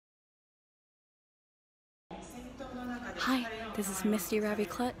Hi, this is Misty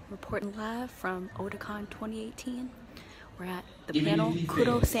Ravi-Clut reporting live from Otakon 2018. We're at the panel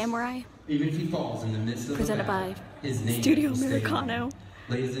KuroSamurai, presented by Studio Americano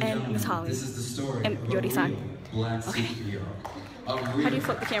and Miss Holly and Yori-san. Okay. How do you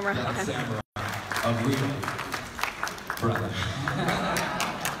flip the camera? Okay. Brother.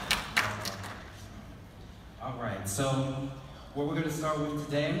 All right, so what we're going to start with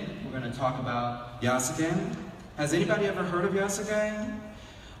today, we're going to talk about Yasuke. Has anybody ever heard of Yasuke?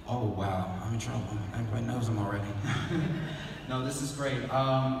 Oh wow, I'm in trouble. Everybody knows him already. No, this is great.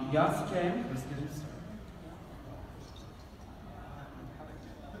 Yasuke, let's get it started.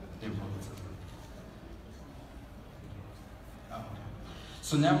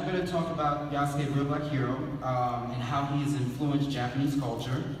 So now we're going to talk about Yasuke, Real Black Hero, and how he has influenced Japanese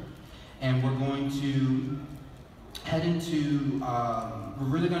culture. And we're going to head into, we're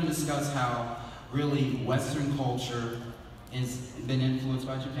really going to discuss how really Western culture has been influenced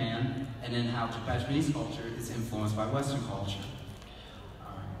by Japan, and then how Japanese culture is influenced by Western culture.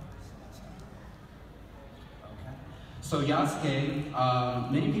 Okay. So Yasuke,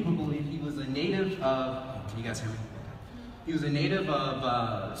 many people believe he was a native of, can you guys hear me? He was a native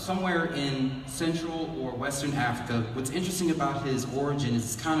of somewhere in Central or Western Africa. What's interesting about his origin is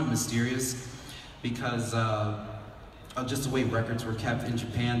it's kind of mysterious because of just the way records were kept in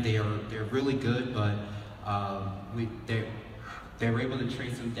Japan. They're really good, but they were able to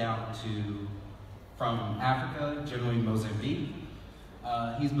trace him down from Africa, generally Mozambique.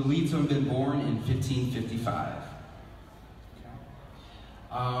 He's believed to have been born in 1555.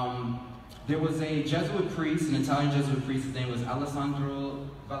 There was a Jesuit priest, an Italian Jesuit priest, his name was Alessandro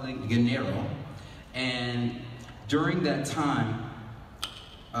Valleganero, and during that time,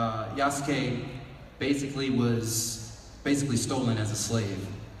 Yasuke basically was stolen as a slave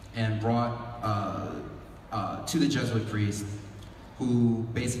and brought to the Jesuit priest, who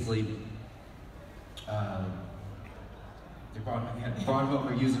basically they brought him up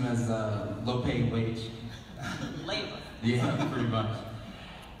or used him as a low-paid wage. Labor. Yeah, pretty much.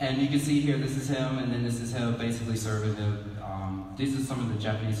 And you can see here, this is him, and then this is him basically serving him. These are some of the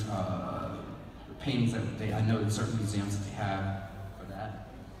Japanese paintings that I know in certain museums that they have for that.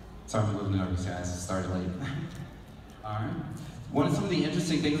 Sorry, I'm a little nervous, guys. I started late. All right. Some of the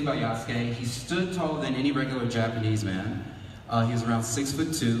interesting things about Yasuke, he stood taller than any regular Japanese man. He was around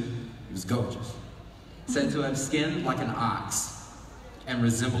 6'2". He was gorgeous. Said to have skin like an ox and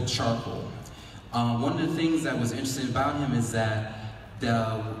resembled charcoal. One of the things that was interesting about him is that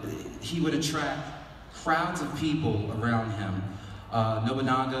he would attract crowds of people around him.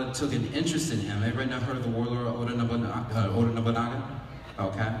 Nobunaga took an interest in him. Everybody heard of the warlord Oda Nobunaga?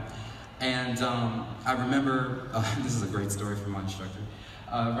 Okay. And I remember, this is a great story from my instructor.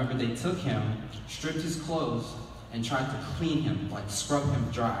 I remember they took him, stripped his clothes, and tried to clean him, like scrub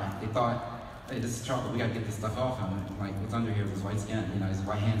him dry. They thought, hey, this is trouble, we gotta get this stuff off him. Like, what's under here is his white skin, you know, his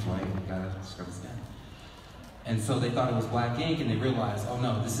right hand's white, we gotta scrub his skin. And so they thought it was black ink, and they realized, oh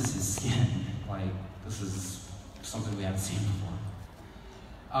no, this is his skin. Like, this is something we haven't seen before.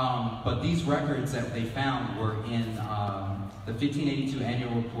 But these records that they found were in the 1582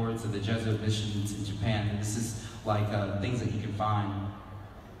 annual reports of the Jesuit missions in Japan. And this is like things that you can find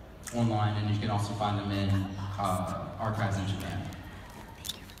online, and you can also find them in archives in Japan.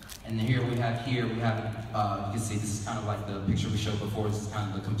 And here we have, you can see this is kind of like the picture we showed before. This is kind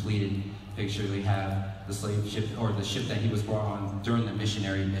of the completed picture. We have the slave ship, or the ship that he was brought on during the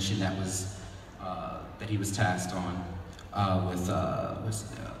missionary mission that was that he was tasked on with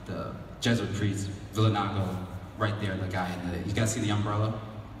the Jesuit priest Villanago, right there. The guy in the, you guys see the umbrella?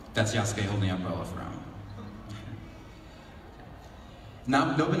 That's Yasuke holding the umbrella for him.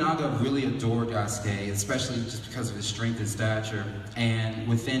 Now, Nobunaga really adored Yasuke, especially just because of his strength and stature. And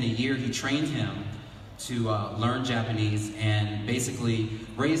within a year, he trained him to learn Japanese and basically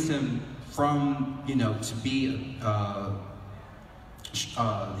raised him from, to be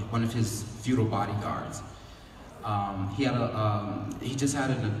one of his feudal bodyguards. He just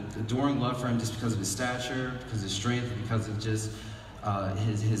had an adoring love for him just because of his stature, because of his strength, and because of just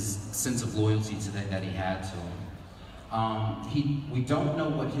his sense of loyalty that he had to him. We don't know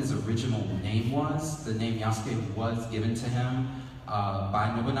what his original name was. The name Yasuke was given to him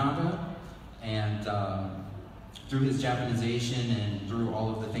by Nobunaga, and through his Japanization and through all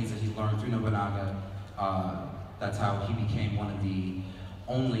of the things that he learned through Nobunaga, that's how he became one of the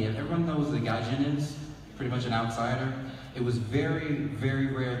only, everyone knows what a gaijin is, pretty much an outsider. It was very, very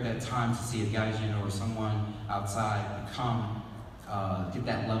rare at that time to see a gaijin or someone outside get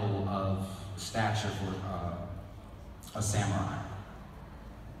that level of stature for a samurai.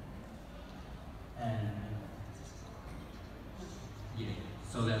 And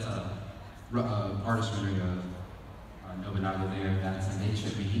So that's artist rendering of Nobunaga there.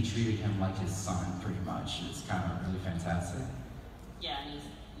 He treated him like his son, pretty much. It's kind of really fantastic. Yeah, and he's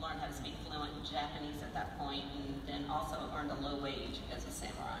learned how to speak fluent Japanese at that point, and then also earned a low wage as a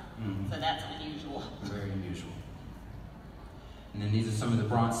samurai. So that's unusual. Very unusual. And then these are some of the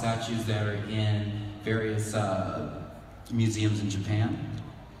bronze statues that are in various museums in Japan.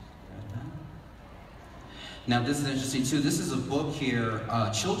 Now this is interesting too. This is a book here,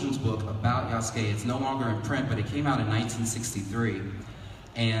 a children's book about Yasuke. It's no longer in print, but it came out in 1963.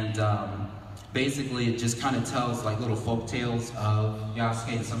 And basically it just kind of tells like little folk tales of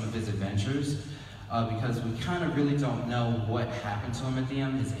Yasuke and some of his adventures. Because we kind of really don't know what happened to him at the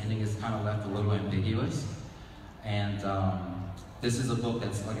end. His ending is kind of left a little ambiguous. And this is a book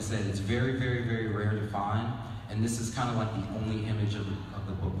that's, like I said, it's very, very, very rare to find. And this is kind of like the only image of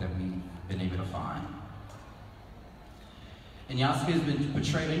the book that we've been able to find. And Yasuke has been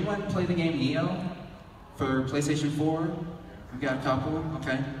portrayed. Anyone play the game Neo for PlayStation 4? We've got a couple,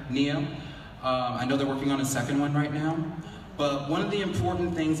 okay. Neo. I know they're working on a second one right now. But one of the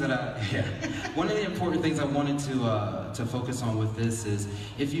important things that I wanted to focus on with this is,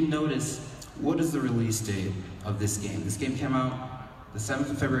 if you notice, what is the release date of this game? This game came out the 7th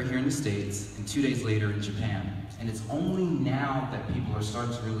of February here in the States, and 2 days later in Japan. And it's only now that people are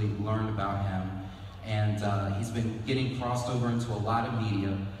starting to really learn about him. And he's been getting crossed over into a lot of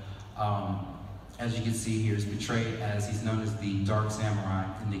media. As you can see here, he's portrayed as, he's known as the Dark Samurai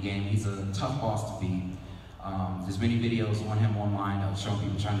in the game. He's a tough boss to beat. There's many videos on him online of showing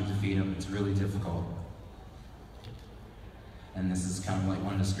people trying to defeat him. It's really difficult. And this is kind of like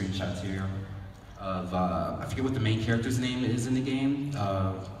one of the screenshots here of, I forget what the main character's name is in the game.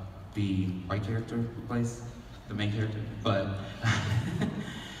 The white character who plays the main character, but,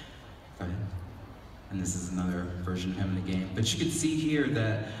 go ahead. And this is another version of him in the game. But you can see here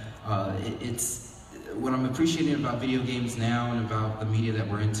that what I'm appreciating about video games now and about the media that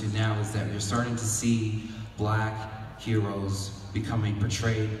we're into now is that you're starting to see Black heroes becoming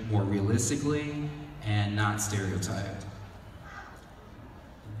portrayed more realistically and not stereotyped.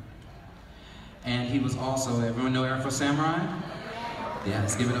 And he was also, everyone know Afro Samurai? Yeah,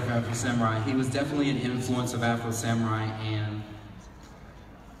 let's give it up for Afro Samurai. He was definitely an influence of Afro Samurai, and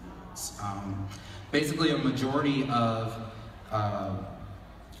basically a majority of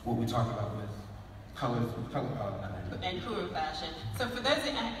what we talk about with and Kuru fashion. So for those,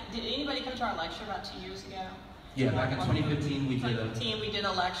 did anybody come to our lecture about 2 years ago? Yeah, back in 2015 we did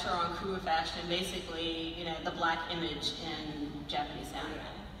a lecture on Kuru fashion, basically, you know, the Black image in Japanese anime.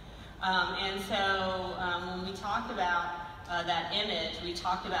 And so when we talked about that image, we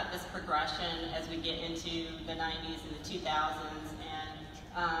talked about this progression as we get into the 90s and the 2000s,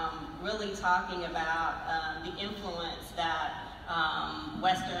 and really talking about the influence that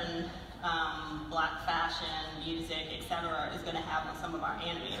Western Black fashion, music, etc. is going to have on some of our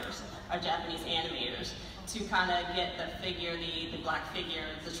animators, our Japanese animators, to kind of get the figure, the Black figure,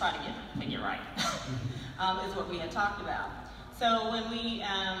 to try to get the figure right, is what we had talked about. So when we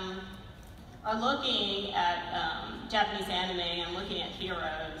are looking at Japanese anime and looking at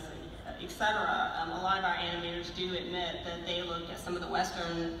heroes, etc., a lot of our animators do admit that they look at some of the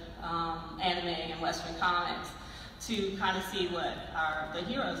Western anime and Western comics to kind of see what the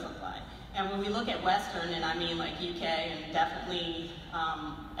heroes look like. And when we look at Western, and I mean like UK and definitely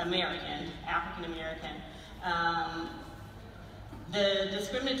American, African American, the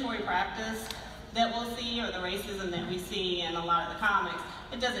discriminatory practice that we'll see, or the racism that we see in a lot of the comics,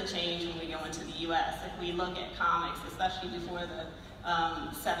 it doesn't change when we go into the US. If we look at comics, especially before the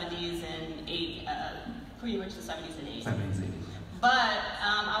 70s and 80s, pretty much the 70s and 80s. 70s, 80s. But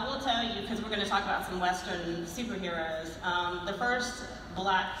I will tell you, because we're going to talk about some Western superheroes, the first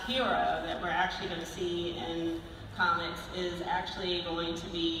Black hero that we're actually going to see in comics is actually going to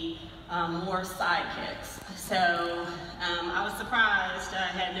be more sidekicks. So I was surprised, I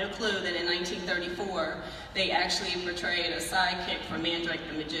had no clue that in 1934 they actually portrayed a sidekick for Mandrake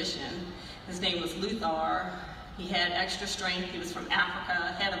the Magician. His name was Luthor. He had extra strength, he was from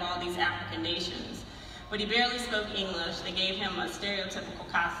Africa, head of all these African nations. But he barely spoke English. They gave him a stereotypical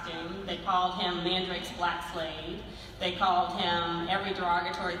costume. They called him Mandrake's Black Slave. They called him every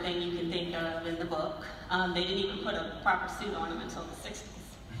derogatory thing you can think of in the book. They didn't even put a proper suit on him until the 60s.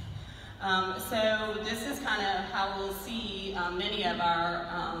 So this is kind of how we'll see many of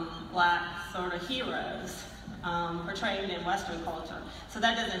our Black sort of heroes portrayed in Western culture. So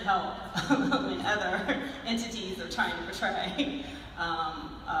that doesn't help when other entities are trying to portray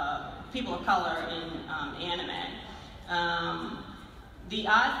people of color in anime. the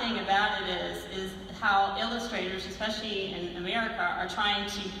odd thing about it is how illustrators, especially in America, are trying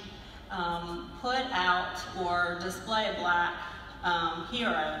to put out or display Black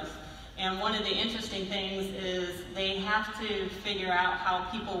heroes. And one of the interesting things is they have to figure out how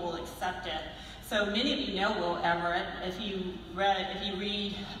people will accept it. So many of you know Will Everett if you read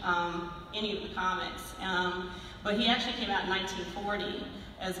any of the comics. But he actually came out in 1940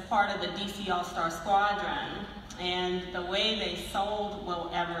 as part of the DC All-Star Squadron. And the way they sold Will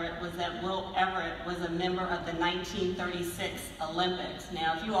Everett was that Will Everett was a member of the 1936 Olympics.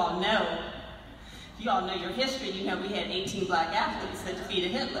 Now, if you all know your history, you know we had 18 Black athletes that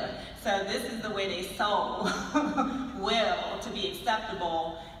defeated Hitler. So this is the way they sold Will to be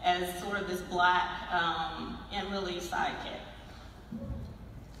acceptable as sort of this Black and really sidekick.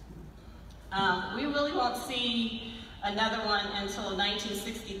 We really won't see another one until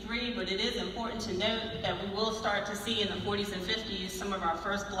 1963, but it is important to note that we will start to see in the 40s and 50s some of our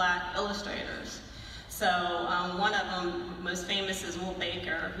first Black illustrators. So one of them, most famous, is Will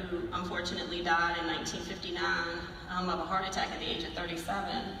Baker, who unfortunately died in 1959 of a heart attack at the age of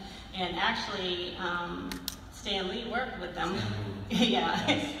 37. And actually, Stan Lee worked with them. Yeah.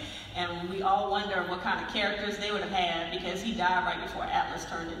 And we all wonder what kind of characters they would have had because he died right before Atlas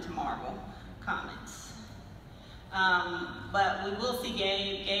turned into Marvel Comics. But we will see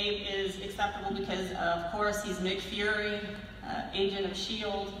Gabe. Gabe is acceptable because, of course, he's Nick Fury, agent of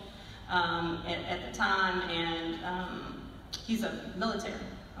S.H.I.E.L.D. At the time, and he's a military.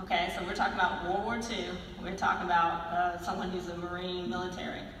 Okay, so we're talking about World War II. We're talking about someone who's a Marine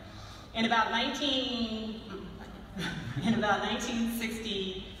military. In about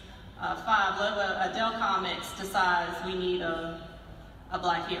 1965, Dell Comics decides we need a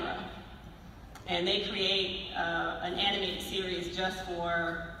Black hero. And they create an animated series just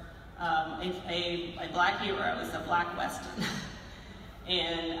for a Black hero. It's a Black Western.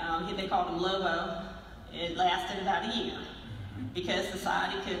 And they called him Lobo. It lasted about a year because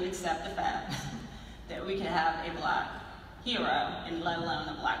society couldn't accept the fact that we could have a Black hero and let alone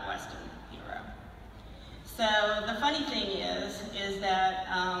a Black Western hero. So the funny thing is that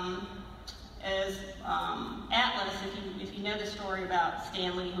as Atlas, if you know the story about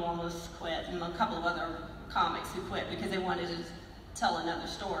Stan Lee who almost quit, and a couple of other comics who quit because they wanted to tell another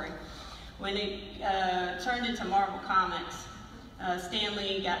story. When it turned into Marvel Comics, Stan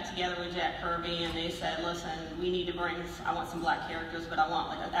Lee got together with Jack Kirby and they said, listen, we need to I want some Black characters, but I want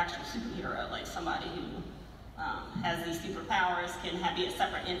like an actual superhero, like somebody who has these superpowers, can be a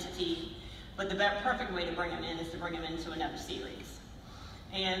separate entity, but the perfect way to bring him in is to bring him into another series.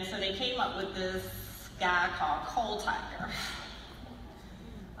 And so they came up with this guy called Coal Tiger.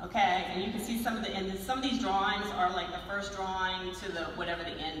 Okay, and you can see some of these drawings are like the first drawing to whatever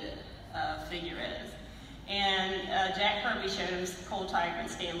the end figure is. And Jack Kirby showed him Coal Tiger, and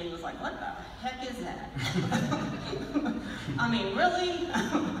Stan Lee was like, what the heck is that? I mean, really?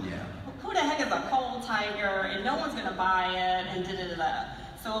 Yeah. Who the heck is a Coal Tiger? And no one's gonna buy it, and da-da-da-da.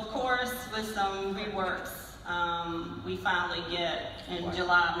 So of course, with some reworks, we finally get, in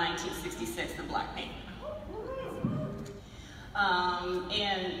July of 1966, the Black Panther.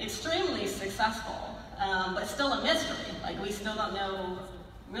 And extremely successful, but still a mystery. Like, we still don't know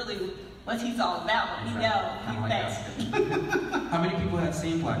really what he's all about, but we know he's bad. How many people have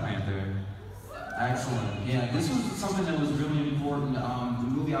seen Black Panther? Excellent. Yeah, this was something that was really important. The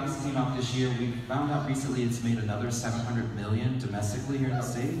movie obviously came out this year. We found out recently it's made another $700 million domestically here in the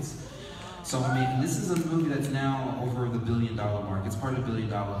States. So, I mean, this is a movie that's now over the $1 billion mark. It's part of the $1 billion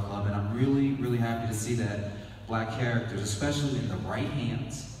club, and I'm really, really happy to see that Black characters, especially in the right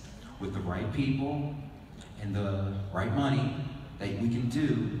hands, with the right people, and the right money, that we can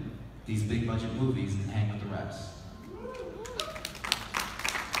do these big budget movies and hang with the rest.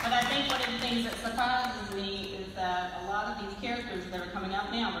 But I think one of the things that surprises me is that a lot of these characters that are coming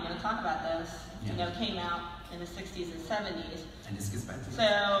out now, we're going to talk about this, you know, came out in the 60s and 70s. And this gets back to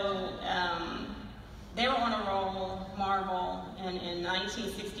So they were on a roll, Marvel, and in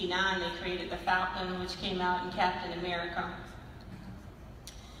 1969 they created the Falcon, which came out in Captain America.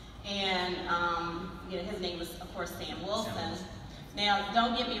 And you know, his name was, of course, Sam Wilson. Now,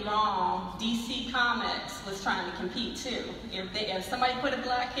 don't get me wrong, DC Comics was trying to compete too. If somebody put a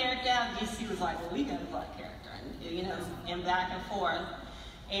Black character out, DC was like, well, we got a Black character, and, you know, and back and forth.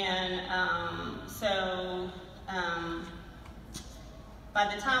 And by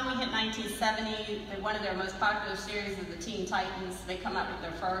the time we hit 1970, one of their most popular series is the Teen Titans. They come up with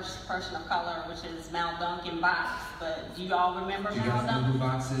their first person of color, which is Mal Duncan Box. But do you all remember Mal Duncan?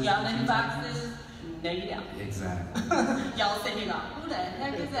 Y'all know who Box is? No, you don't. Exactly. Y'all sit here going, who the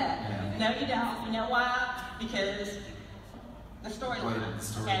heck is that? Yeah. No, you don't. You know why? Because The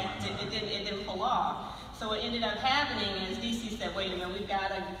storyline. Okay, it didn't pull off. So what ended up happening is DC said, wait a minute, we've got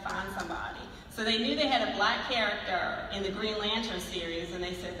to find somebody. So they knew they had a black character in the Green Lantern series, and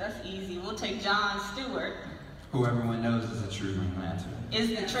they said, that's easy, we'll take John Stewart, who everyone knows is a true Green Lantern. Is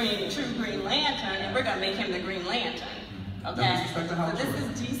the true Green Lantern, and we're going to make him the Green Lantern. Okay? So this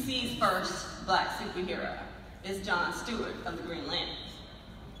is DC's first black superhero. It's John Stewart of the Green Lanterns.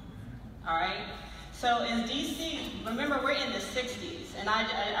 Alright? So as DC, remember we're in the 60s, and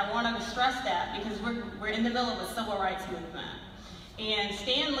I want to stress that because we're in the middle of a civil rights movement. And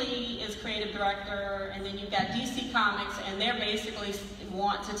Stan Lee is creative director, and then you've got DC Comics, and they're basically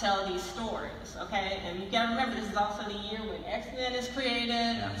want to tell these stories, okay? And you've got to remember, this is also the year when X-Men is created.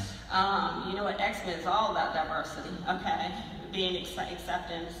 Yes. You know what X-Men is all about, diversity, okay? Being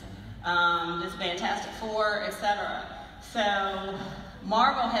acceptance, this Fantastic Four, etc. So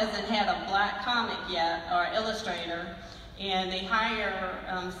Marvel hasn't had a black comic yet, or illustrator, and they hire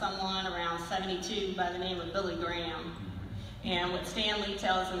someone around 72 by the name of Billy Graham. And what Stan Lee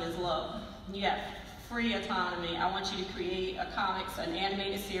tells him is, look, you have free autonomy. I want you to create a comics, an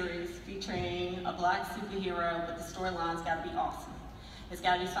animated series featuring a black superhero, but the storyline's got to be awesome. It's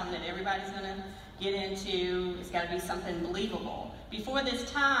got to be something that everybody's going to get into. It's got to be something believable. Before this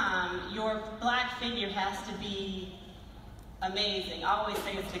time, your black figure has to be amazing. I always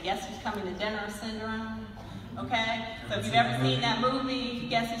say it's the Guess Who's Coming to Dinner syndrome. Okay? So if you've ever seen that movie,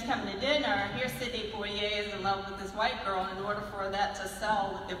 Guess Who's Coming to Dinner, here's Sidney Poitier is in love with this white girl, and in order for that to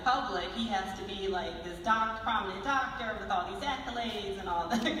sell with the public, he has to be like this prominent doctor with all these accolades and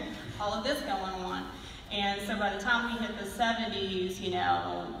all of this going on. And so by the time we hit the 70s, you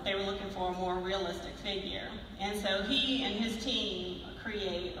know, they were looking for a more realistic figure. And so he and his team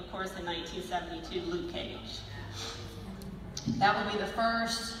create, of course, in 1972, Luke Cage. That would be the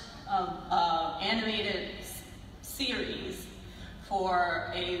first animated series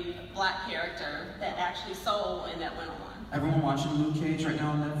for a black character that actually sold and that went on. Everyone watching Luke Cage right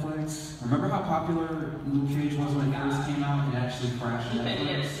now on Netflix? Remember how popular Luke Cage was when it first came out? It actually crashed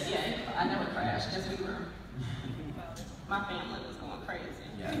Netflix? Yeah, I know it crashed. Yes, we were. My family was going crazy.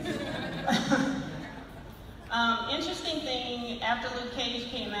 Yeah. Interesting thing, after Luke Cage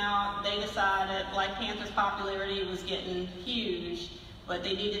came out, they decided Black Panther's popularity was getting huge, but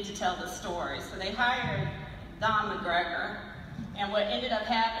they needed to tell the story. So they hired Don McGregor, and what ended up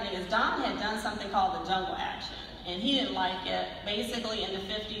happening is Don had done something called the Jungle Action, and he didn't like it. Basically, in the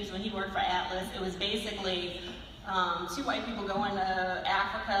 50s when he worked for Atlas, it was basically two white people go into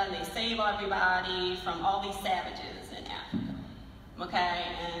Africa and they save everybody from all these savages in Africa. Okay,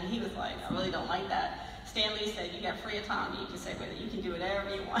 and he was like, I really don't like that. Stan Lee said, you got free autonomy, you can say whether you can do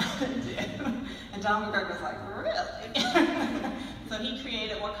whatever you want to do. And Don McGregor was like, really? So he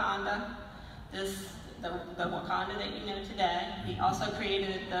created Wakanda, the Wakanda that you know today. He also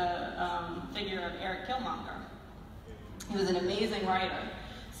created the figure of Eric Killmonger. He was an amazing writer.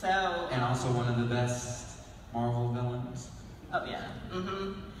 So and also one of the best Marvel villains. Oh yeah.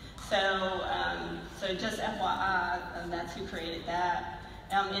 Mm-hmm. So just FYI, that's who created that.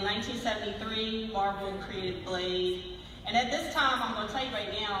 In 1973, Marvel created Blade. And at this time, I'm going to tell you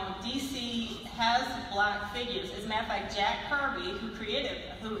right now, DC has black figures. As a matter of fact, Jack Kirby,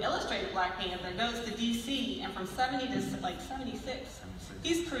 who illustrated Black Panther, goes to DC, and from 70 to like 76,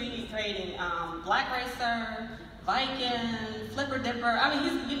 he's creating Black Racer, Viking, Flipper Dipper. I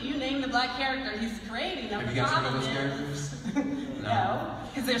mean, you name the black character, he's creating them. Have you guys heard of those characters? No,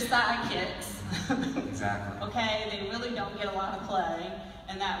 because they're sidekicks. Exactly. Okay, they really don't get a lot of play.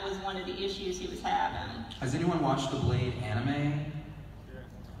 And that was one of the issues he was having. Has anyone watched the Blade anime?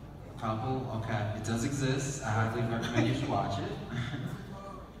 A couple? Okay. It does exist. I highly recommend you should watch it.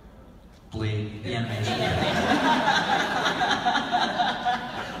 Blade, the animation.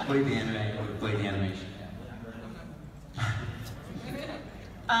 Blade the anime, Blade the animation.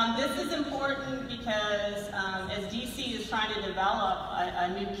 This is important because as DC is trying to develop a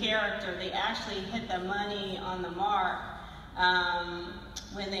new character, they actually hit the money on the mark.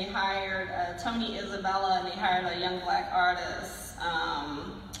 When they hired Tony Isabella, and they hired a young black artist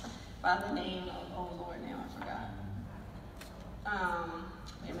by the name of, oh Lord, now I forgot.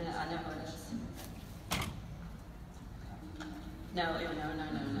 Wait a minute, I know who it is. No,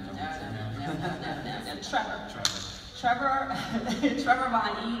 Trevor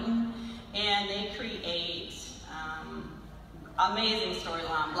Von Eaton, and they create amazing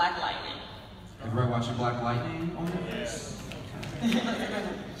storyline, Black Lightning. Everybody watching Black Lightning on Netflix?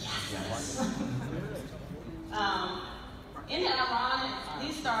 Yes. Isn't it ironic?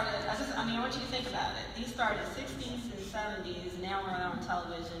 These started, I want you to think about it. These started 60s and 70s, now we're on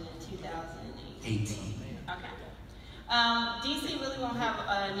television in 2018. 18. Okay. DC really won't have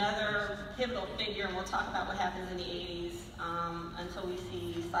another pivotal figure, and we'll talk about what happens in the 80s until we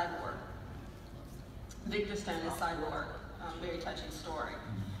see Cyborg. Victor Stone is Cyborg. Very touching story.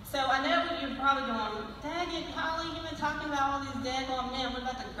 So I know you're probably going, dang it, Holly, you've been talking about all these daggone men. What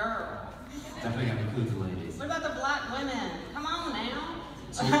about the girls? Definitely got to include the ladies. What about the black women? Come on now.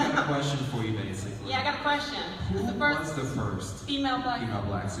 So we've got a question for you, basically. Yeah, I got a question. What's the first female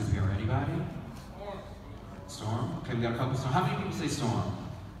black superhero? Anybody? Storm? Okay, we got a couple Storm. How many people say Storm?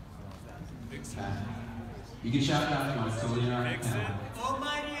 Okay. You can shout it out if you want. It's totally all right.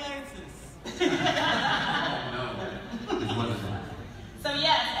 Almighty Isis. No, it wasn't that. So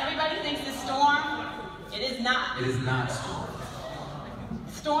yes, everybody thinks it's Storm. It is not. It is not Storm.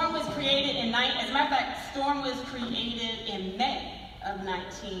 Storm was created in as a matter of fact, Storm was created in May of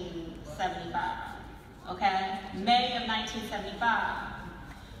 1975. Okay? May of 1975.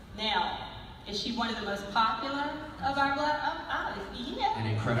 Now, is she one of the most popular of our black? Yeah. And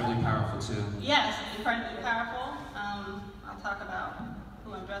incredibly powerful too. Yes, incredibly powerful. I'll talk about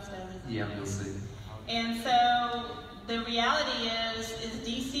who I'm dressed as. Yeah, you'll see. And so the reality is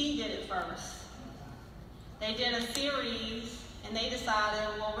DC did it first. They did a series, and they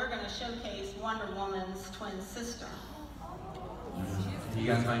decided, well, we're going to showcase Wonder Woman's twin sister. You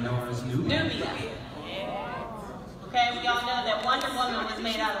guys might know her as Nubia. Okay, we all know that Wonder Woman was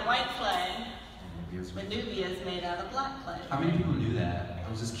made out of white clay, but Nubia is made out of black clay. How many people knew that? I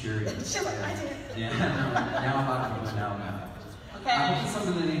was just curious. I did. Yeah, now a lot of people know. Okay. I hope it's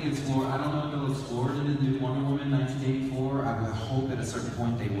something that they can explore. I don't know if they'll explore it in the new Wonder Woman 1984. I would hope at a certain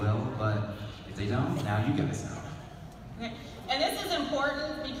point they will, but if they don't, now you guys know. Okay. And this is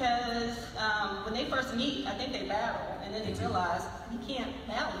important because when they first meet, I think they battle, and then they realize we can't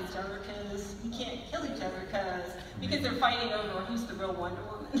battle each other because we can't kill each other because they're fighting over who's the real Wonder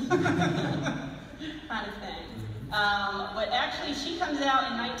Woman kind of thing. But actually, she comes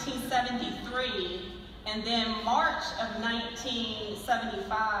out in 1973, and then March of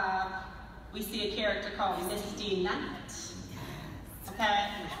 1975, we see a character called Misty Knight. Okay,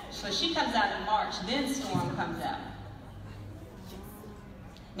 so she comes out in March, then Storm comes out.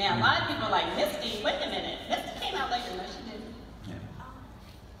 Now, a lot of people are like, Misty, wait a minute, Misty came out later. No, she didn't. Yeah.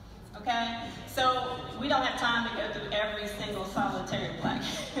 Okay? So, we don't have time to go through every single solitary black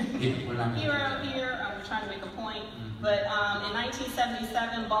hero here. I'm trying to make a point. But in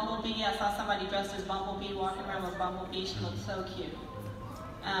 1977, Bumblebee, I saw somebody dressed as Bumblebee, walking around with Bumblebee. She looked so cute.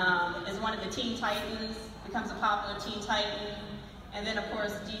 Is one of the Teen Titans, becomes a popular Teen Titan. And then, of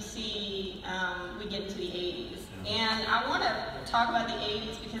course, DC, we get into the 80s. And I want to talk about the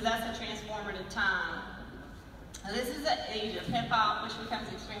 80s because that's a transformative time. Now, this is an age of hip-hop, which becomes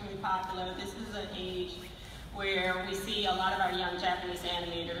extremely popular. This is an age where we see a lot of our young Japanese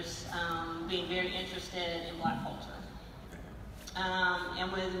animators being very interested in black culture.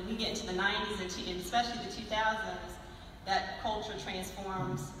 And when we get into the 90s, and especially the 2000s, that culture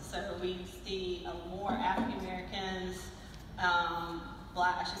transforms. So we see more African Americans,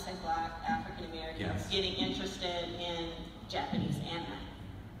 black African Americans getting interested in Japanese anime,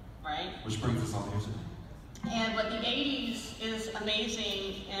 right? Which brings us all here today. But the 80s is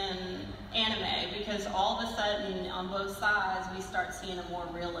amazing in anime because all of a sudden, on both sides, we start seeing a more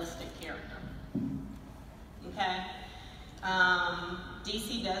realistic character. Okay?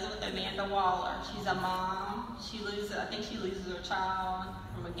 DC does it with Amanda Waller. She's a mom. I think she loses her child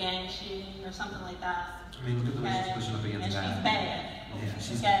from a gang shooting or something like that. I mean, look at the way she's pushing up against and that. She's bad. Yeah,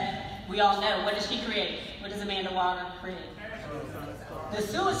 she's okay? We all know. What does she create? What does Amanda Waller create? The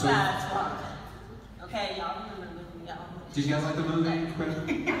Suicide Squad. Okay, y'all remember the movie, y'all. Did you guys like the movie?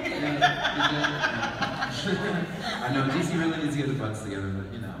 I know, DC really needs to get the butts together,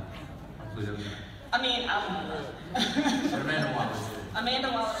 but you know, hopefully they'll I mean, Amanda Waller's good. Amanda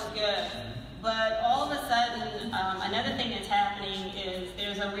Waller's good. But all of a sudden, another thing that's happening is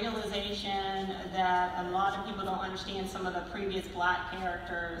there's a realization that a lot of people don't understand some of the previous black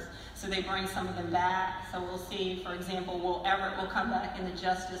characters, so they bring some of them back. So we'll see, for example, Everett will come back in the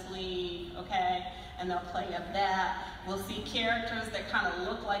Justice League, okay, and they'll play up that. We'll see characters that kind of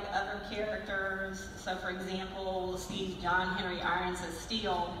look like other characters. So for example, we'll see John Henry Irons as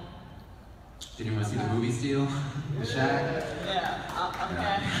Steel. Did you want to see the movie Steel? The Shaq? Yeah,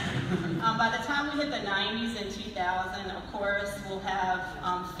 okay. By the time we hit the 90s and 2000, of course, we'll have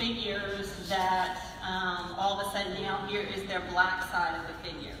figures that all of a sudden now here is their black side of the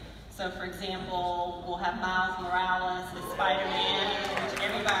figure. So for example, we'll have Miles Morales as Spider-Man, which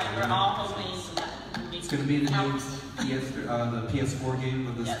we're all hoping that it's going to be in the new the PS4 game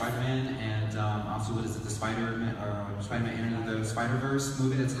of the Spider-Man, and also what is it, the Spider-Man Into the Spider-Verse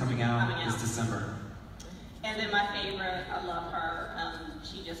movie that's coming out this December. And then my favorite, I love her,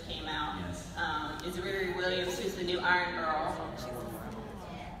 she just came out, is Avery Williams, who's the new Iron Girl,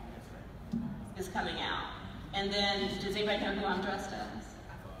 is coming out. And then, does anybody know who I'm dressed as?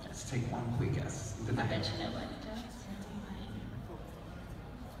 Let's take one quick guess. I bet you know what it does.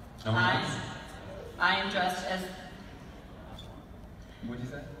 No one else? I am dressed as... What'd you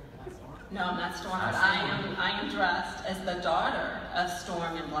say? No, I'm not Storm, but I am dressed as the daughter of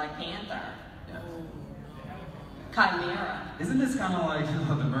Storm in Black Panther. Yeah. Chimera. Isn't this kind of like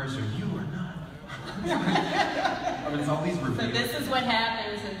the merger? You are not. I mean, it's all these reviews. So this is what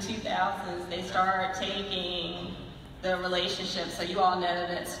happens in 2000s. They start taking the relationship. So you all know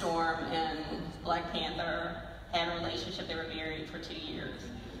that Storm and Black Panther had a relationship. They were married for 2 years.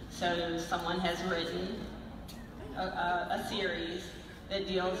 So someone has written a series that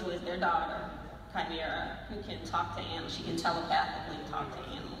deals with their daughter, Chimera, who can talk to animals. She can telepathically talk to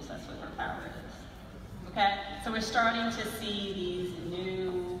animals. That's what her power is. Okay? So we're starting to see these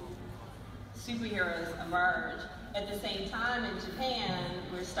new superheroes emerge. At the same time, in Japan,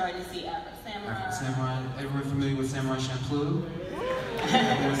 we're starting to see Samurai. Everyone familiar with Samurai Champloo?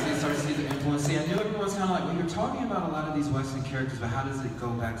 Everyone's starting to see the influence. See, I knew everyone's kind of like, well, you're talking about a lot of these Western characters, but how does it go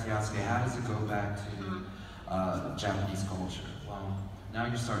back to Yasuke? How does it go back to Japanese culture? Well, now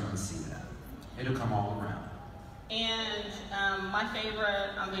you're starting to see that. It'll come all around. And my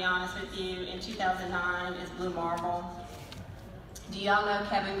favorite, I'll be honest with you, in 2009 is Blue Marble. Do y'all know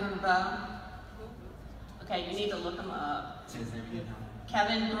Kevin Grubeau? Okay, you need to look him up. Say his name again.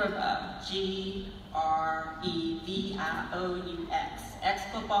 Kevin Grubeau, G-R-E-V-I-O-U-X.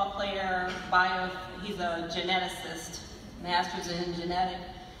 Ex-football player, he's a geneticist, master's in genetics.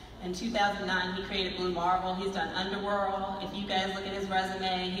 In 2009, he created Blue Marble. He's done Underworld. If you guys look at his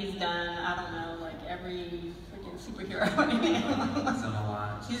resume, he's done, I don't know, like every freaking superhero right now. He's done a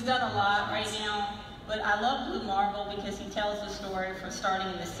lot. He's done a lot right now. But I love Blue Marble because he tells the story from starting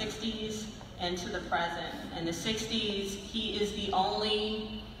in the 60s and to the present. In the 60s, he is the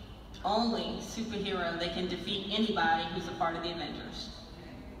only superhero that can defeat anybody who's a part of the Avengers.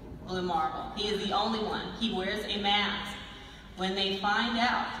 Blue Marble. He is the only one. He wears a mask. When they find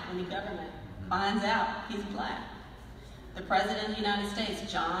out, when the government finds out he's black, the President of the United States,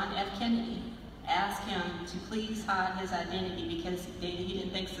 John F. Kennedy, asked him to please hide his identity because he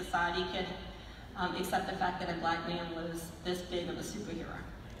didn't think society could accept the fact that a black man was this big of a superhero.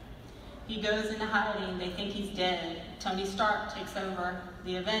 He goes into hiding, they think he's dead. Tony Stark takes over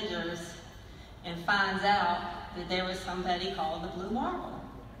the Avengers and finds out that there was somebody called the Blue Marble.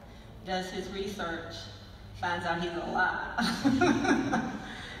 Does his research, finds out he's alive.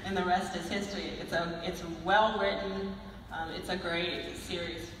 And the rest is history. It's well written, it's a great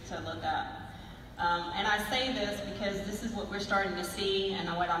series to look up. And I say this because this is what we're starting to see and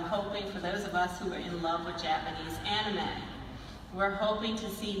what I'm hoping for those of us who are in love with Japanese anime. We're hoping to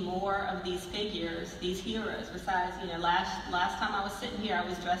see more of these figures, these heroes. Besides, you know, last time I was sitting here, I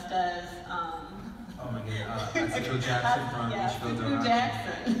was dressed as oh my God, Yasuke Jackson from Yasuke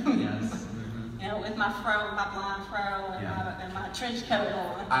Jackson. Yes. You know, with my fro, my blonde fro, and my trench coat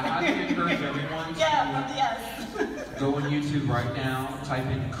on. I highly encourage everyone to go on YouTube right now, type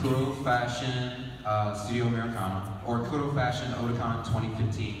in Kuro Fashion Studio Americana or Kuro Fashion Otakon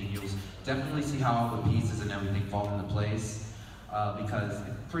 2015, and you'll definitely see how all the pieces and everything fall into place. Because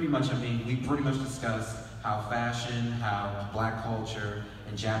pretty much, I mean, we pretty much discussed how fashion, how black culture,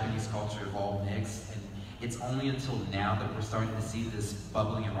 and Japanese culture have all mixed. And it's only until now that we're starting to see this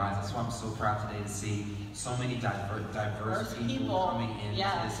bubbling and rise. That's why I'm so proud today to see so many diverse people coming into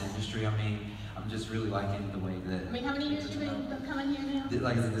this industry. I mean, I'm just really liking the way that... I mean, how many years have you been coming here now?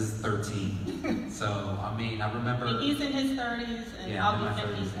 Like, this is 13. So, I mean, I remember... He's in his 30s, and I'll be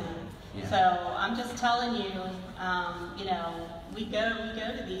 50 soon. Yeah. So, I'm just telling you, you know, we go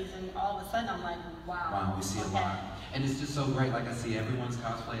to these, and all of a sudden I'm like, wow. Wow, we see a lot. And it's just so great, like I see everyone's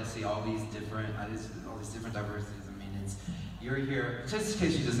cosplay, I see all these different diversities. I mean, it's, Yuri here, just in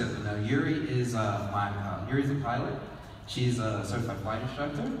case you just didn't know, Yuri is Yuri's a pilot. She's a certified flight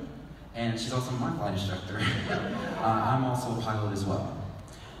instructor, and she's also my flight instructor. I'm also a pilot as well.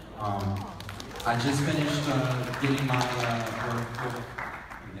 I just finished getting my,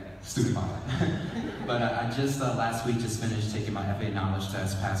 student pilot. But I just last week just finished taking my FAA knowledge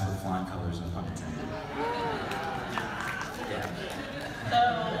test, passed with flying colors, no pun intended. Yeah. So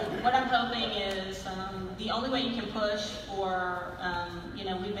what I'm hoping is the only way you can push for, you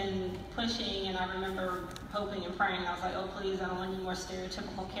know, we've been pushing, and I remember hoping and praying. I was like, oh please, I don't want any more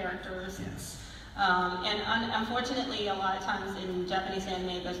stereotypical characters. Yes. And unfortunately, a lot of times in Japanese anime,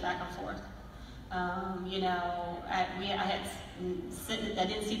 it goes back and forth. You know, I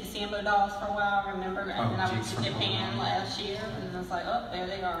didn't see the Sambo dolls for a while, remember? And then I went to Japan last year, and I was like, oh, there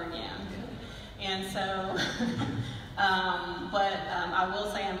they are again. And so, I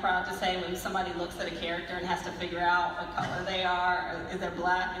will say, I'm proud to say, when somebody looks at a character and has to figure out what color they are, or is they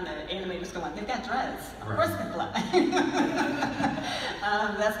black, and the animator's going, they've got dreads. Of course they're black.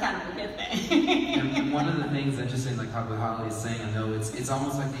 That's kind of a good thing. And one of the things interesting, like how Holly is saying, I know it's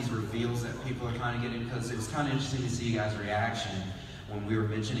almost like these reveals that people are kind of getting, because it was kind of interesting to see you guys' reaction when we were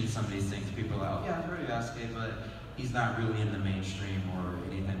mentioning some of these things. People are like, oh yeah, I've heard of Yasuke, but he's not really in the mainstream or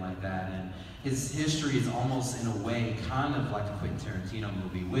anything like that. And his history is almost, in a way, kind of like a Quentin Tarantino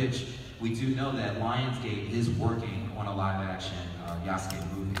movie, which we do know that Lionsgate is working on a live-action Yasuke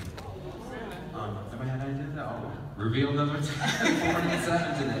movie. Everybody had any idea of that? Oh, reveal number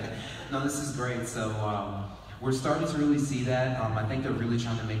 47 today. No, this is great. So we're starting to really see that. I think they're really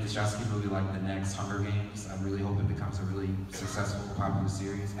trying to make this Yasuke movie like the next Hunger Games. I really hope it becomes a really successful, popular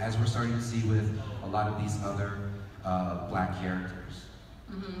series, as we're starting to see with a lot of these other black characters.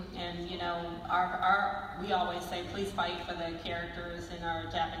 Mm-hmm. And you know, we always say, please fight for the characters in our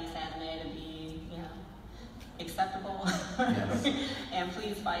Japanese anime to be, you know, acceptable. Yes. And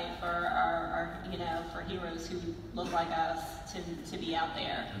please fight for our, you know, for heroes who look like us to be out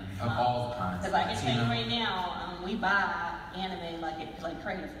there. Of all kinds. Because I can tell you right now, we buy anime like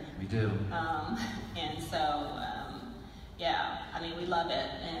crazy. We do. And so, yeah, I mean, we love it,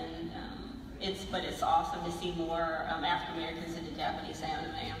 and but it's awesome to see more African Americans into Japanese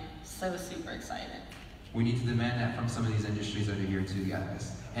anime. I'm so super excited. We need to demand that from some of these industries that are here too,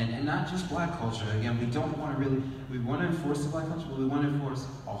 guys. And not just black culture. Again, we don't want to really, we want to enforce the black culture, but we want to enforce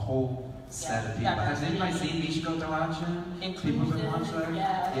a whole set of people. Has anybody seen Michiko Darachi? People have been watching that?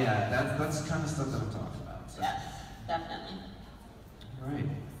 Yeah. Yeah, that's the kind of stuff that I'm talking about. So. Yes, definitely. All right.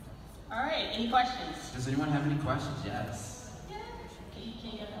 All right, any questions? Does anyone have any questions? Yes. Yeah. Can you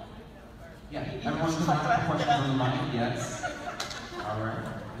get it up? Yeah, everyone's going to have questions on the mic, yes. All right.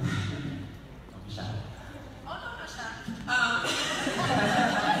 Don't be shy. Oh, no, I'm not shy.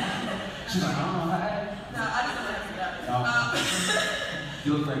 She's like, oh, hi. No, I just don't have to do that. You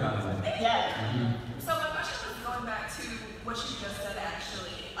look great, by the way. Yeah. Mm-hmm. So my question was going back to what you just said,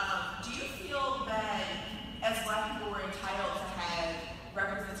 actually. Do you feel that as black people we're entitled to have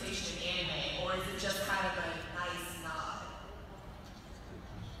representation in anime, or is it just kind of a nice nod?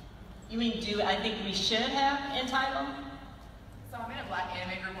 You mean, do I think we should have entitled? So I'm in a black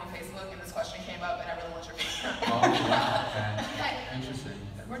anime group on Facebook, and this question came up, and I really want your opinion. Oh, wow. Okay. Interesting.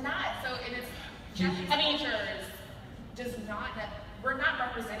 We're not. So it is. Japanese culture is just not that. We're not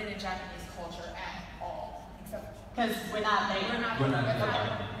represented in Japanese culture at all, except because we're not there. We're not there.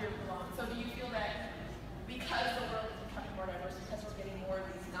 So do you feel that because the world is becoming more diverse, because we're getting more of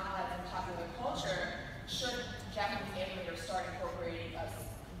these nods in popular culture, should Japanese animators start incorporating us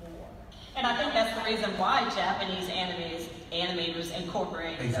more? And I think that's the reason why Japanese animators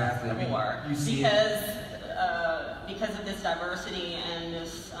incorporate us more. Because of this diversity and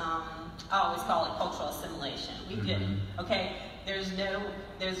this, I always call it cultural assimilation. We didn't, okay? There's no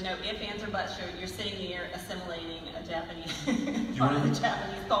ifs, ands, or buts. You're sitting here assimilating a Japanese part of the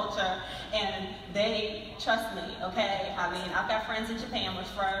Japanese culture, and they trust me, okay? I mean, I've got friends in Japan with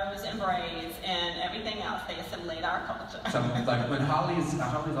fros and braids and everything else. They assimilate our culture. So, like when Holly goes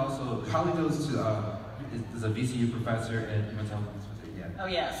to is a VCU professor at mental health. Oh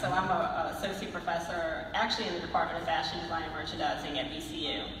yeah, so I'm an associate professor, actually in the Department of Fashion Design and Merchandising at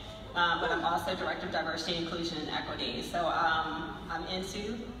VCU. But I'm also Director of Diversity, Inclusion, and Equity. So I'm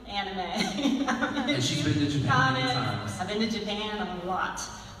into anime. And she's been to Japan many times. I've been to Japan a lot.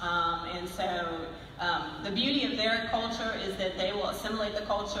 And so the beauty of their culture is that they will assimilate the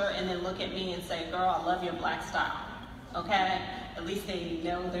culture and then look at me and say, girl, I love your black style. Okay? At least they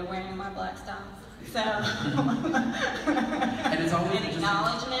know they're wearing my black style. So, and it's always an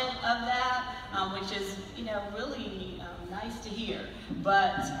acknowledgement of that, which is, you know, really nice to hear.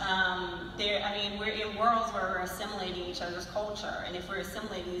 But we're in worlds where we're assimilating each other's culture, and if we're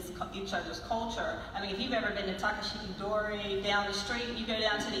assimilating each other's culture, I mean, if you've ever been to Takashiki Dori down the street, you go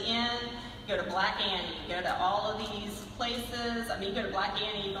down to the inn, you go to Black Annie, you go to all of these places. I mean, you go to Black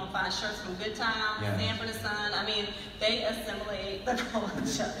Annie, you're gonna find shirts from Good Times, Stand for the Sun. I mean, they assimilate the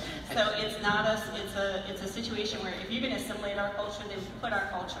culture. So it's not it's a situation where if you're gonna assimilate our culture, then put our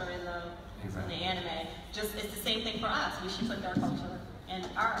culture in the anime. Just it's the same thing for us. We should put our culture in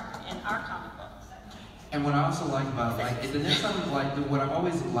our comic books. And what I also like about the next time, what I've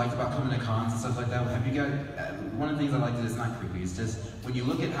always liked about coming to cons and stuff like that, have you got one of the things I like is not creepy. It's just when you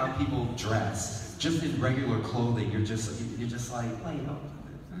look at how people dress, just in regular clothing, you're just like, wait,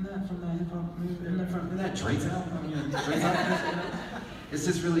 from that hip hop movement? Isn't that Drake's album? I mean, Drake's album. It's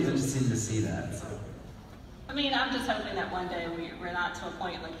just really interesting to see that. So. I mean, I'm just hoping that one day we're not to a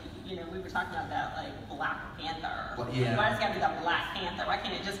point like, you know, we were talking about that, like Black Panther. Well, yeah. Why does it got to be the Black Panther? Why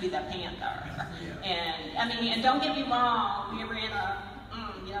can't it just be the Panther? Yeah. And I mean, and don't get me wrong, we were in a,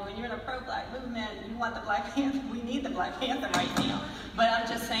 you know, when you're in a pro-Black movement, you want the Black Panther. We need the Black Panther right now. But I'm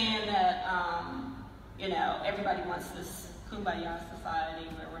just saying that, you know, everybody wants this kumbaya society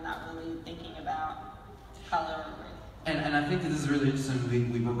where we're not really thinking about color or race. And I think that this is really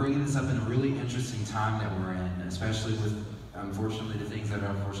interesting. We were bringing this up in a really interesting time that we're in, especially with, unfortunately, the things that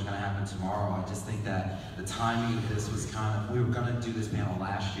are unfortunately going to happen tomorrow. I just think that the timing of this was kind of, we were going to do this panel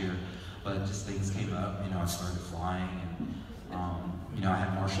last year, but just things came up, you know, I started flying, and, you know, I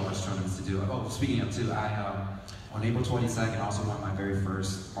had martial arts tournaments to do. Oh, speaking of too, I, on April 22nd, also won my very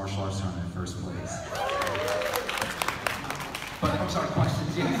first martial arts tournament in first place. But I'm sorry,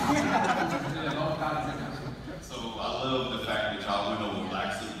 questions, So I love the fact that y'all went over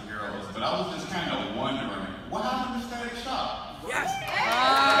Black superheroes, but I was just kind of wondering, what happened to Static Shock? Yes!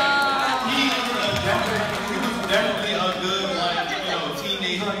 He was definitely a good, like, you know,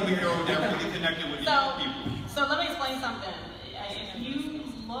 teenage superhero that really connected with young people. So let me explain something.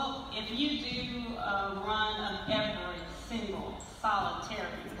 If you do a run of every single solitary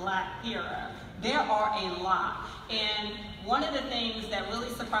Black hero, there are a lot. And one of the things that really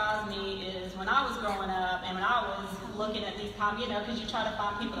surprised me is when I was growing up and when I was looking at these comics, you know, because you try to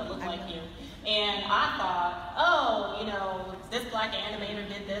find people that look like you. And I thought, oh, you know, this Black animator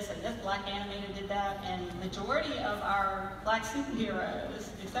did this and this Black animator did that. And the majority of our Black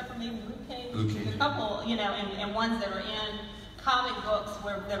superheroes, except for maybe Luke Cage, a couple, you know, and ones that are in comic books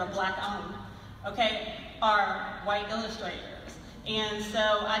that are Black owned, okay, are white illustrators. And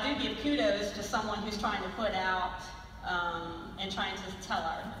so I do give kudos to someone who's trying to put out and trying to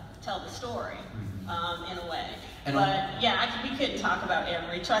tell the story in a way. But yeah, we couldn't talk about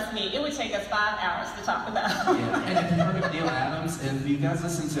Avery. Trust me, it would take us 5 hours to talk about. Yeah, and if you heard of Neil Adams, if you guys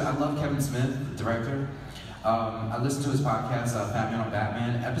listen to, I love Kevin Smith, the director. I listened to his podcast, Batman on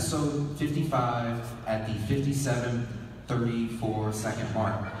Batman, episode 55 at the 57:34 second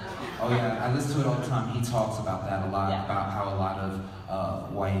mark. Oh yeah, I listen to it all the time. He talks about that a lot, about how a lot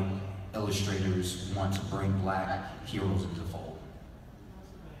of white illustrators want to bring Black heroes into the fold.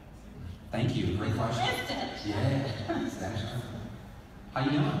 Thank you, great question. Yeah, how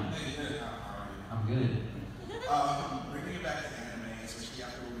you doing? I'm good. Bringing it back to anime, especially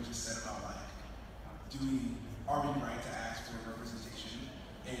after what we just said about like, are we right to ask for representation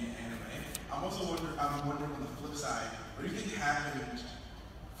in anime? I'm wondering on the flip side, what do you think happened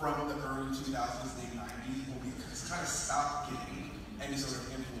from the early 2000s, late 90s, when we kind of stopped getting any sort of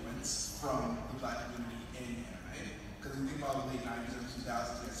influence from the Black community in anime? Because when you think about the late 90s and 2000s,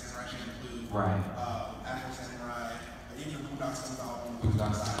 we had Samurai Champloo, KuroSamurai, even the Boondocks comes out on the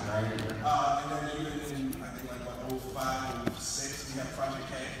Boondocks side, right? And then even in, I think like what, 05, 06, we have Project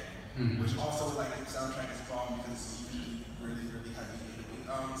K, which also like the soundtrack is bomb because it's usually really, really heavy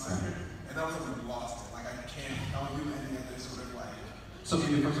centered. And that was something we lost. Like I don't do any of this sort of like. So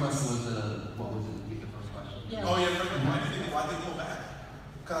your first question was what was it? The first question. Yeah. Oh yeah, why they pull back?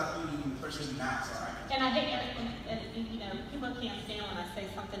 Because especially now, sorry. And I hate, and you know, people can't stand when I say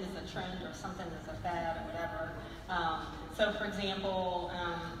something is a trend or something is a fad or whatever. So for example,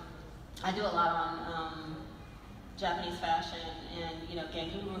 I do a lot on Japanese fashion, and you know,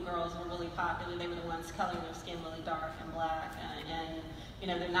 Ganguru girls were really popular. They were the ones coloring their skin really dark and black, and you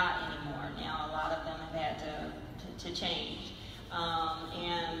know, they're not anymore now. A lot of them have had to change.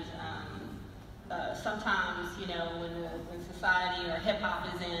 Sometimes, you know, when society or hip hop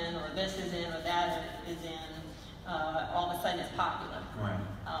is in, or this is in, or that is in, all of a sudden it's popular. Right.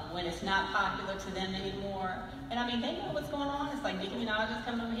 When it's not popular to them anymore, and I mean, they know what's going on. It's like Nicki Minaj is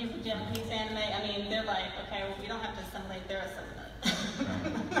coming over here for Japanese anime. I mean, they're like, okay, well, we don't have to assimilate, they're assimilating.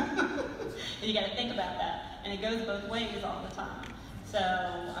 And you got to think about that, and it goes both ways all the time. So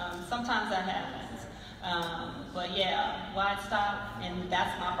sometimes that happens. But yeah, why stop? And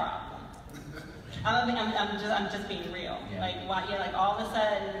that's my problem. I'm just being real. Yeah. Like why? Yeah, like all of a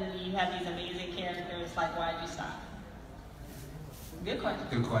sudden you have these amazing characters. Like why'd you stop? Good question.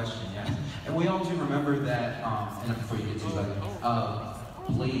 Good question. Yeah. And we all do remember that. And before you get to that,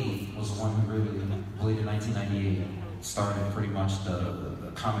 Blade was the one who really Blade in 1998 started pretty much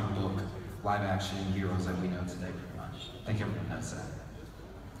the comic book live action heroes that we know today. Pretty much. I think everyone knows that.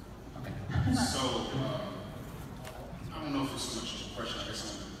 Okay. So I don't know if it's so much a question. I guess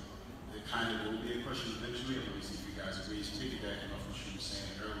it kind of will be a question eventually. Let me see if you guys agree. It's piggybacking off what you were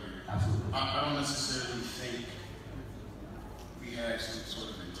saying earlier. Absolutely. I don't necessarily think we we have some sort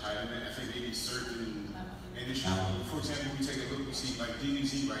of entitlement. I think maybe certain industries, for example, we take a look, we see like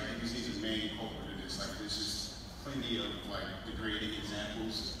DBZ, right? DBZ is the main culprit of this. Like there's just plenty of like degrading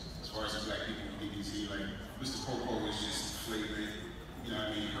examples as far as black people in DBZ. Like Mr. Coco is just flagrant. You know what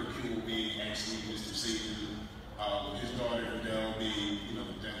I mean? Hercule being actually Mr. Satan. His daughter Adele being, you know,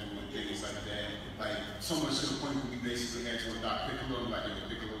 the devil and things like that. Like so much to the point where we basically had to adopt Piccolo, like if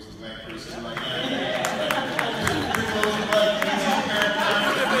Piccolo's the black person, like Piccolo's the black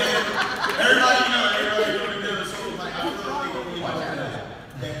character. Everybody know the so like I feel like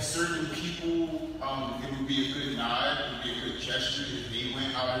that certain people, it would be a good nod, it would be a good gesture if they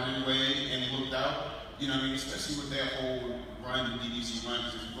went out of their way and looked out. You know what I mean? Especially with that whole run, the DBZ run,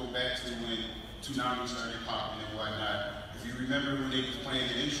 because if you go back to when Toonami started popping and whatnot. If you remember when they was playing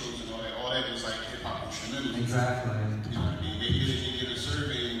the intros and all that was like hip-hop instrumentals. Exactly. You know what I mean? They did a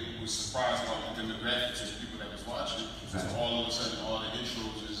survey and was surprised about the demographics of the people that was watching. Exactly. So all of a sudden, all the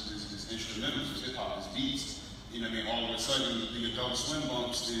intros is instrumentals, is hip-hop, is beats. You know what I mean? All of a sudden, the Adult Swim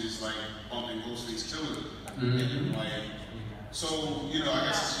bumps is like bumping Ghostface Killer. And like, so, you know, I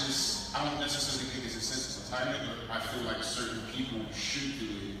guess it's just, I don't necessarily think it's a sense of entitlement, but I feel like certain people should do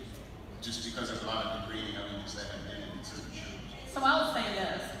it. Just because there's a lot of degrading elements that have been in certain shows. So I would say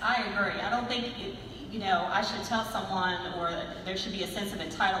this, I agree. I don't think, you know, I should tell someone or there should be a sense of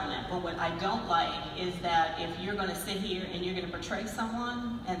entitlement. But what I don't like is that if you're going to sit here and you're going to portray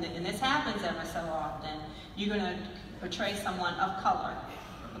someone, and this happens ever so often, you're going to portray someone of color,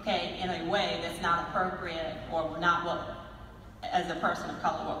 okay, in a way that's not appropriate or not what, as a person of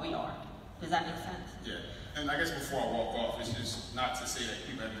color, what we are. Does that make sense? Yeah. And I guess before I walk off, it's just not to say that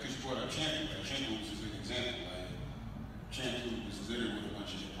people, because you brought up Champion, like Champion was a good example. Like Champion was littered with a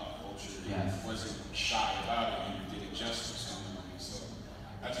bunch of hip hop culture. Yes. Wasn't shy about it and did it justice. So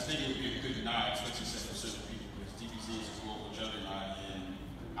I just think it would be a good nod, especially for certain people, because DBZ is a global juggernaut, and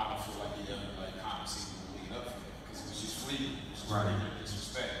I don't feel like they ever like compensated or lead up for that, because it was just fleeting. It was just fleeting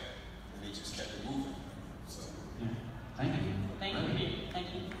disrespect, and they just kept it moving. So yeah. Thank you. Thank you.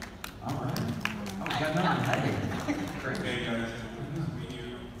 Thank you. All right. Oh, we got none. Hey. Great. Hey guys, meet you.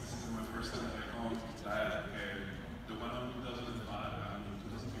 This is my first time back home. The one in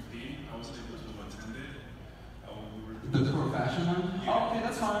 2015, I wasn't able to attend it. The Kuro Fashion one? Yeah. Oh, okay,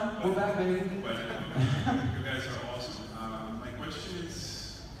 that's fine. We're back, baby. But you guys are awesome. My question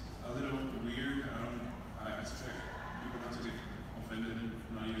is a little weird. I expect people not to get offended,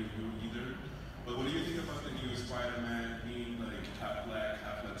 not even you either. But what do you think about the new Spider-Man being like half black,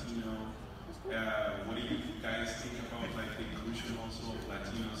 half Latino? What do you guys think about like the inclusion also of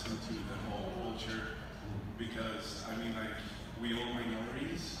Latinos into the whole culture? Because I mean, like we all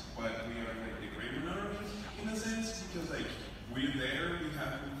minorities, but we are like the great minorities in a sense, because like we're there, we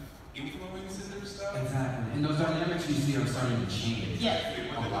have influence in their stuff. Exactly. And those dynamics you see are starting to change. Yes.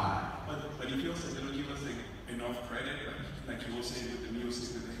 A lot. But it feels like they don't give us like enough credit, like you were saying with the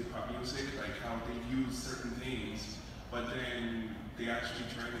music, with the hip hop music, like how they use certain things, but then they actually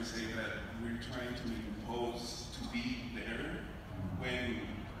try to say that we're trying to impose to be there when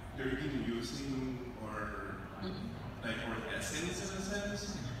they're even using our essence in a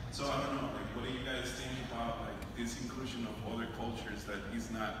sense. So I don't know, like what do you guys think about like this inclusion of other cultures that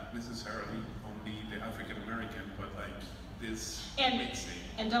is not necessarily only the African American, but like this mixing?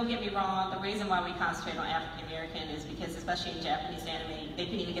 And don't get me wrong, the reason why we concentrate on African American is because, especially in Japanese anime, they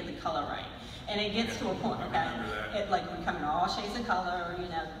couldn't even get the color right. And it gets to a point, okay? Like we come in all shades of color, you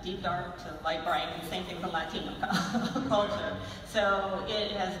know, deep dark to light bright, and same thing with Latino culture. So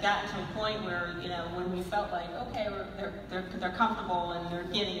it has gotten to a point where, you know, when we felt like, okay, they're comfortable and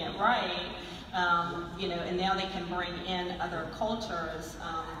they're getting it right, you know, and now they can bring in other cultures.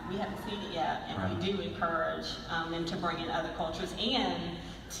 We haven't seen it yet, and we do encourage them to bring in other cultures and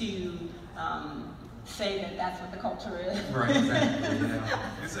to say that that's what the culture is. Right, exactly. Yeah.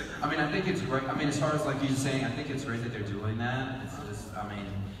 I mean, I think it's great. I mean, as far as like you're saying, I think it's great that they're doing that. It's just, I mean,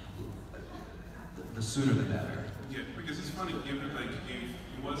 the sooner the better. Yeah, because it's funny, even like if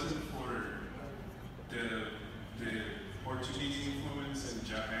it wasn't for the Portuguese influence in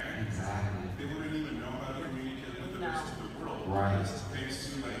Japan, exactly, they wouldn't even know how to communicate with the rest of the world. Right.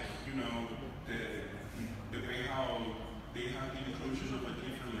 Thanks to like, you know, the way how they have the inclusion of a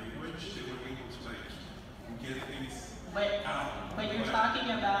different language, they were able to like get things out. But you're talking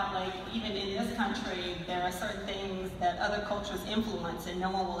about like, even in this country, there are certain things that other cultures influence and no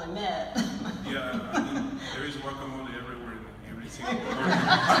one will admit. Yeah, I mean, there is guacamole everywhere in every single country.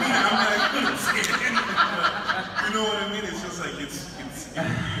 I mean, I'm not going to say it, you know what I mean? It's just like, it's here.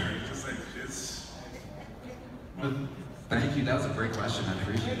 It's just like, it's... Thank you, that was a great question, I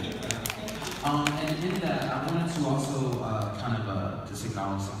appreciate it. And in that, I wanted to also kind of just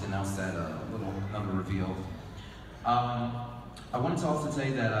acknowledge something else that little number revealed. I wanted to also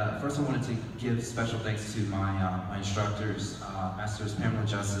say that first I wanted to give special thanks to my instructors, Masters Pamela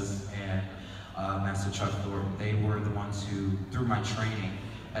Justice and Master Chuck Thornton. They were the ones who, through my training,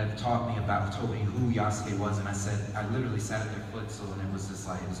 had told me who Yasuke was, and I literally sat at their footstool, and it was just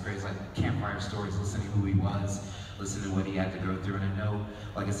like, it was great. It's like campfire stories, listening to who he was, listening to what he had to go through, and I know,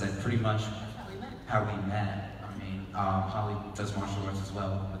 like I said, pretty much how we met. I mean, Holly does martial arts as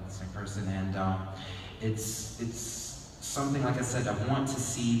well with the same person, and it's something, like I said, I want to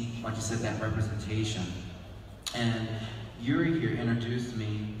see, like you said, that representation. And Yuri here introduced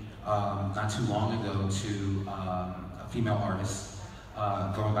me not too long ago to a female artist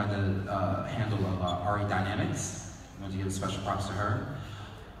going by the handle of Ari Dynamics. I want to give a special props to her.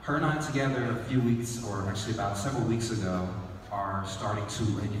 Her and I together a few weeks, or actually about several weeks ago, are starting to,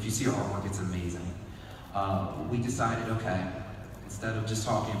 and if you see her artwork, it's amazing. We decided, okay, instead of just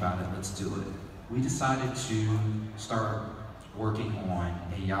talking about it, let's do it. We decided to start working on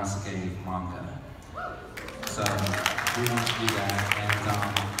a Yasuke manga. So we want to do that,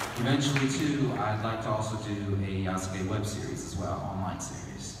 and eventually too, I'd like to also do a Yasuke web series as well, online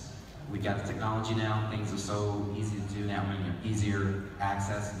series. We've got the technology now, things are so easy to do now, when you're easier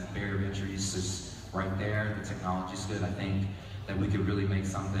access and the barrier of entry is just right there, the technology's good. I think that we could really make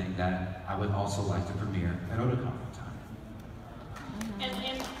something that I would also like to premiere at Otakon time. And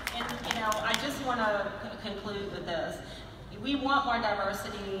you know, I just want to conclude with this. We want more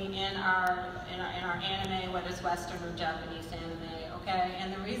diversity in our anime, whether it's Western or Japanese anime, okay?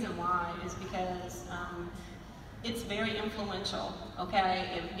 And the reason why is because it's very influential,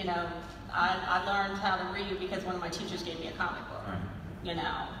 okay? You know, I learned how to read because one of my teachers gave me a comic book, right. You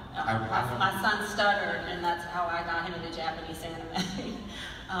know. My son stuttered, and that's how I got him into Japanese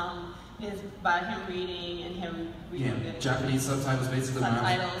anime. Is by him reading and him reading. Yeah, Japanese subtitles basically.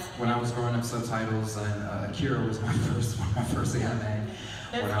 When I was growing up, subtitles, and Akira was one of my first anime.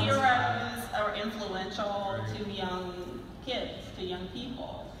 The heroes are influential to young kids, to young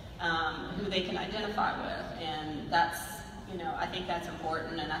people, who they can identify with, and that's, you know, I think that's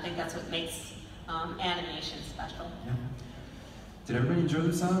important, and I think that's what makes animation special. Yeah. Did everybody enjoy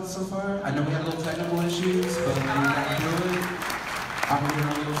themselves so far? I know we had a little technical issues, but we got through it. I'm going to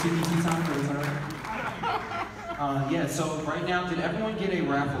have a little CPT time for this, all right? Yeah, so right now, did everyone get a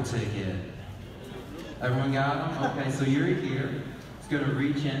raffle ticket? Everyone got them? Okay, so you're here. It's going to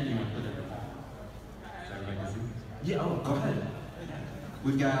reach in. You want to put it in? So everybody can see? Yeah, oh, go ahead.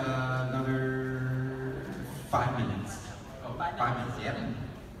 We've got another 5 minutes. Oh, 5 minutes, yep.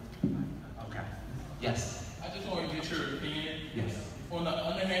 Okay. Yes? I just want to get your opinion. Yes. On the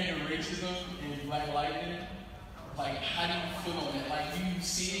underhanded racism in Black Lightning, like, how do you feel on it? Like, do you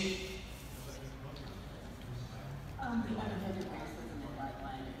see it? The underhanded racism in Black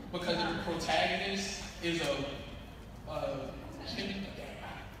Lightning. Because the protagonist is I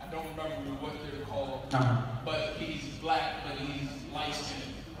don't remember what they're called, but he's black, but he's light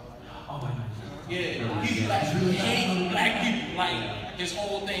skinned. Oh, I know. Yeah, he's black. He hates black people. Like, his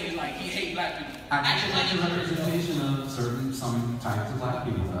whole thing is like, he hates black people. Actually, that's a representation of some types of black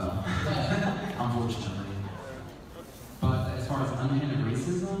people, though. Unfortunately. But as far as underhanded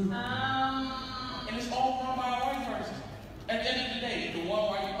racism? And it's all run by a white person. At the end of the day,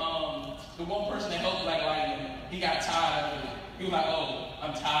 the one person that helped Black Lightning, he got tired of it. He was like, oh,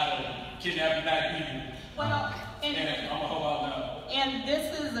 I'm tired of kidnapping black people. Well, and I'm a hoe out now. And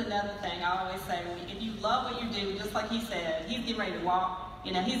this is another thing I always say, if you love what you do, just like he said, he's getting ready to walk.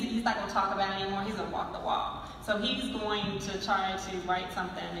 You know, he's not going to talk about it anymore, he's going to walk the walk. So he's going to try to write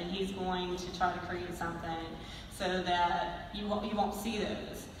something, and he's going to try to create something so that you won't see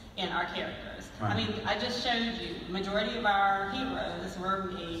those in our characters. Right. I mean, I just showed you, majority of our heroes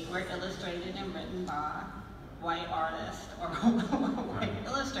were illustrated and written by white artists or white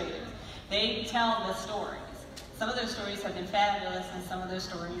illustrators. They tell the stories. Some of those stories have been fabulous, and some of those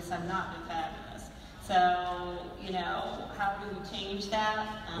stories have not been fabulous. So, you know, how do we change that?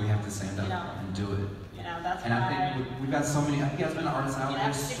 We have to stand up and do it. You know, that's and why I think we've got so many, I think there's been artists out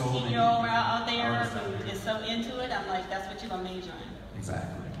there, so many. 16-year-old out there who is so into it, I'm like, that's what you're going to major in.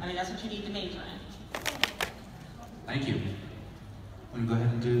 Exactly. I mean, that's what you need to major in. Thank you. Want to go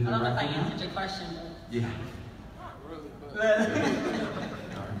ahead and do the I don't know if I raffle now? answered your question, but... Yeah. All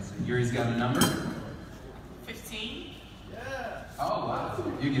right, so Yuri's got a number? 15. Yeah. Oh, wow.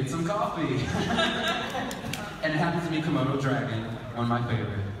 You get some coffee. And it happens to be Komodo Dragon, one of my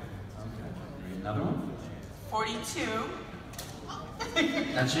favorite. Okay. Another one? 42.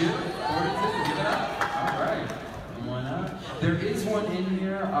 That's you? 42? Give it up. All right. One up. There is one in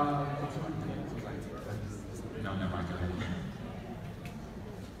here. No, never mind, go ahead.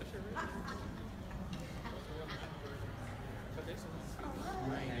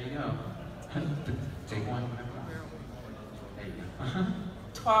 There you go. Take one. There you go.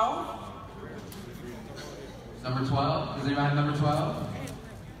 12. Number 12? Does anybody have number 12?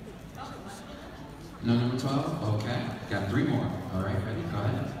 No number 12? Okay. Got 3 more. All right, ready? Go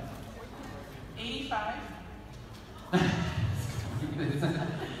ahead. 85.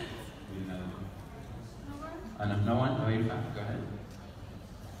 No one? No 85? Go ahead.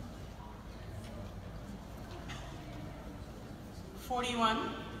 41.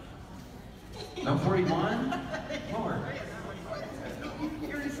 No 41? Lord.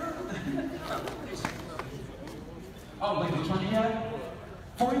 Oh, wait, which one do you have?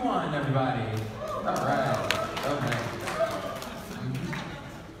 41, everybody. All right. Okay.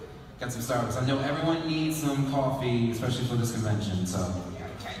 Got some Starbucks. I know everyone needs some coffee, especially for this convention, so.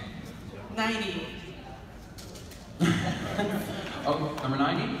 90. Oh, number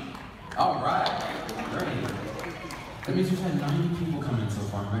 90? All right. Great. That means we've had 90 people come in so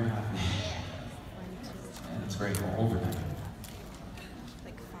far. I'm very happy. Yeah, that's great. We're over that.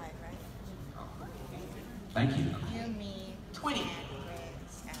 Like 5, right? Thank you. You, me, 20.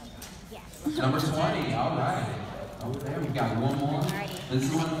 Yes. Number 20. All right. Over there, we've got one more. This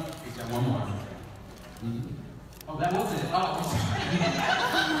is one. We've got one more. Oh, that was it. Oh,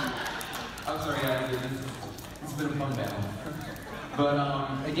 I'm sorry. I'm sorry. It's been a fun battle. But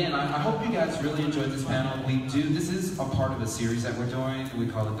again, I hope you guys really enjoyed this panel. This is a part of a series that we're doing. We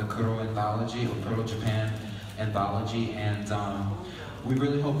call it the Kuro Anthology, or Kuro Japan Anthology. And we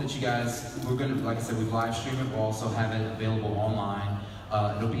really hope that you guys, we're gonna, like I said, we've live streamed it. We'll also have it available online.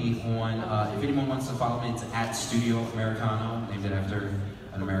 It'll be on, if anyone wants to follow me, it's at Studio Americano, named it after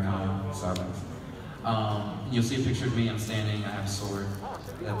an Americano, Starbucks. You'll see a picture of me, I'm standing, I have a sword,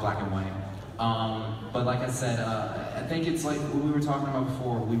 black and white. But like I said, I think it's like what we were talking about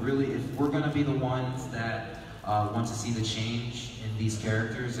before. If we're gonna be the ones that want to see the change in these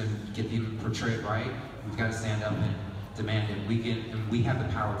characters and get them portrayed right, we've got to stand up and demand it. And we have the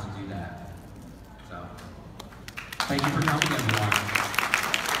power to do that. So, thank you for coming, everyone,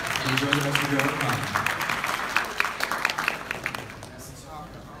 and enjoy the rest of your time.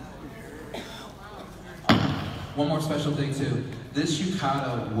 One more special thing too. This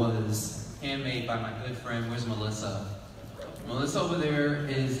yukata was handmade by my good friend, where's Melissa? Melissa over there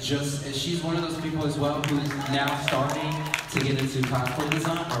is she's one of those people as well who's now starting to get into cosplay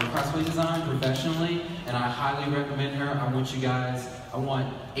design professionally, and I highly recommend her. I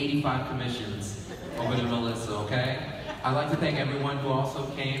want 85 commissions over to Melissa, okay? I'd like to thank everyone who also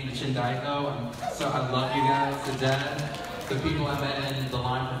came to Chindaiko. I love you guys to death. The people I met in the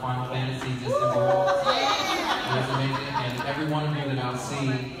line for Final Fantasy just involved. It was amazing, and every one of you that I'll see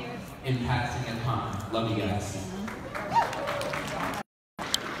in passing at time. Love you guys.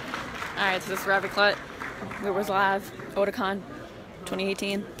 Alright, so this is Ravi Clutt. We was live, Otakon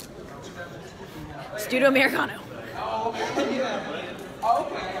 2018. Studio Americano. Oh, okay, yeah.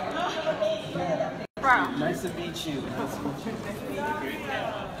 Okay. Yeah. Wow. Nice to meet you. Nice to meet you.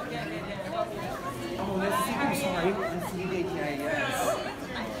 Oh, let's see. I'm sorry. Let's see the yes.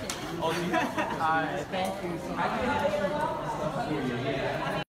 Oh, you have? Thank you.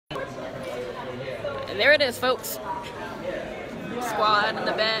 And there it is, folks. Squad in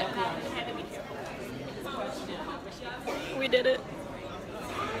the back. We did it.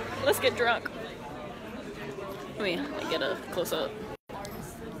 Let's get drunk. Let me get a close up.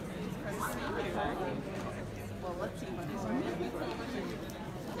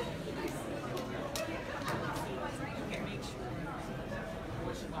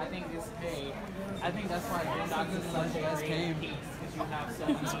 I think that's why Dr. Sunday came. Because you have so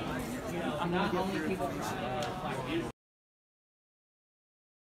many, not only people from Black Panther,